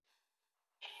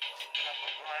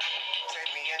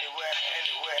Take me anywhere,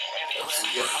 anywhere,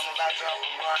 anywhere. I'm about to up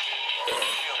and run.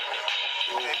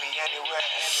 Take me anywhere,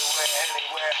 anywhere,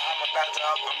 anywhere. I'm about to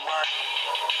up and run.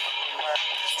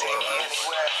 Take me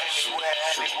anywhere, anywhere,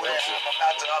 anywhere. I'm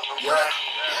about to up and run.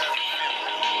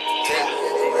 Take me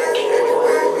anywhere,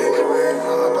 anywhere, anywhere.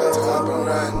 I'm about to up and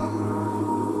run.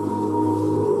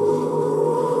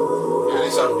 You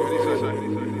need something?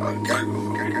 Okay.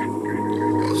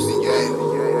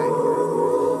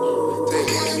 Take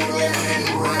me anywhere,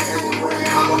 anywhere, anywhere.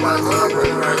 I'm about to up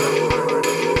and run.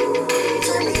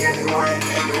 Take me anywhere,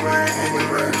 anywhere,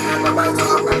 anywhere. I'm about to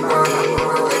up and run.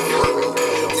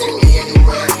 Take me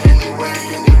anywhere, anywhere,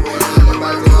 anywhere. I'm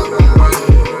about to up and run.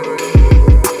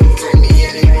 Take me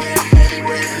anywhere,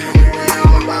 anywhere, anywhere.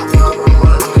 I'm about to up and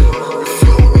run.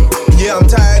 Yeah, I'm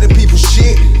tired of people's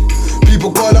shit.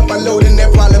 People caught up unloading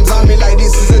their problems on me like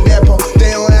this is a depot.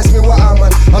 They don't ask me what I'm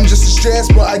on. I'm just a stress,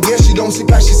 but I guess you don't see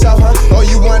past yourself, huh? All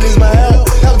you want is my help.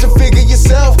 Help to figure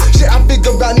yourself. Shit, I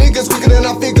figure about niggas quicker than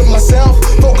I figure myself.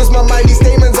 Focus my mind, these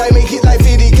statements, I make it like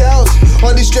 50 cows.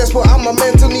 All this stress, but I'm my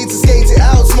mental need to skate it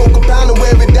out. Smoke a pound and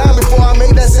wear it down before I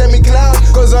make that semi-clown.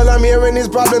 Cause all I'm hearing is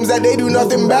problems that they do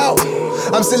nothing about.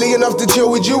 I'm silly enough to chill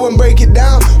with you and break it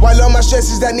down, while all my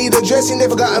stresses that need addressing they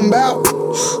forgotten about.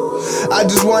 I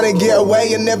just wanna get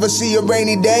away and never see a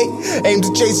rainy day. Aim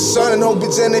to chase the sun and hope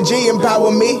its energy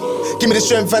empower me. Give me the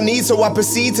strength I need so I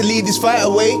proceed to lead this fight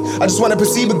away. I just wanna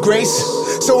proceed with grace,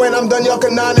 so when I'm done y'all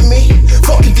can honor me.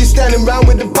 Fuck if you're standing around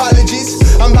with apologies.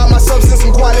 I'm about my substance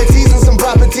and qualities and some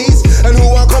properties, and who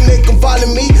won't come they can follow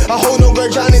me. I hold no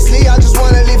grudge honestly, I just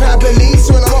wanna live happily.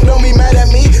 So when I'm up don't be mad at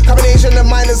me. Combination of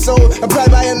mind and soul,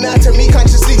 applied by anatomy.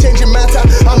 Consciously changing matter,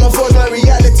 I'ma force my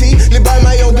reality. Live by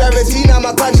my own gravity, now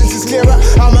my conscience is clearer.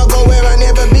 I'ma go where I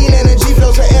never been, energy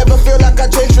flows forever. Feel like I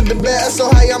changed for the better, so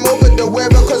high I'm over the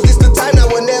weather. Cause this the time now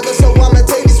or never, so I'ma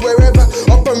take this wherever.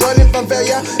 Up and running from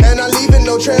failure, and I'm leaving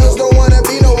no trails. Don't wanna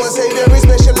be no one savior, it's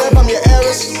special love, I'm your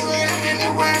heiress.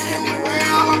 Anywhere, anywhere,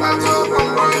 I'm about to up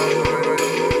and run.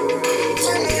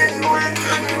 Take me anywhere,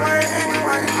 anywhere,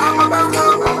 anywhere. I'm about to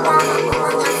up and run.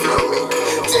 You feel me?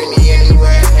 Take me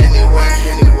anywhere, anywhere,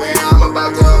 anywhere. I'm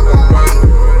about to up and run.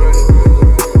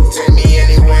 Take me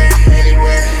anywhere,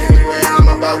 anywhere, anywhere. I'm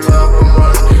about to up and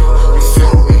run. You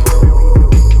feel me?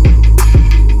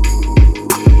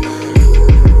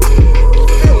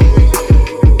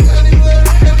 Anywhere,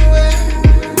 anywhere,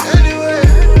 anywhere.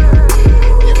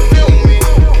 You feel me?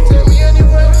 Take me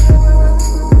anywhere.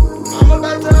 I'm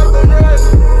about to up and run.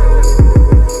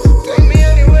 Take me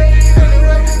anywhere,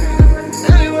 anywhere,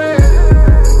 anywhere.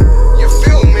 You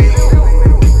feel me? You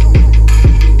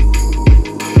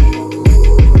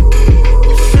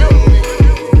feel me?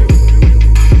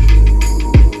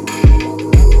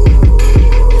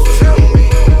 You feel me?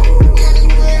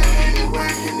 Anywhere,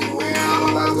 anywhere, anywhere. I'm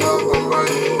about to up and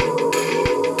run.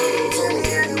 Take me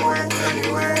anywhere,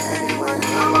 anywhere, anywhere.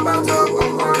 I'm about to up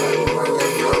and run. You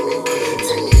feel me?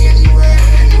 Take me anywhere,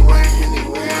 anywhere,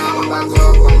 anywhere. I'm about to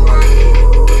up and run.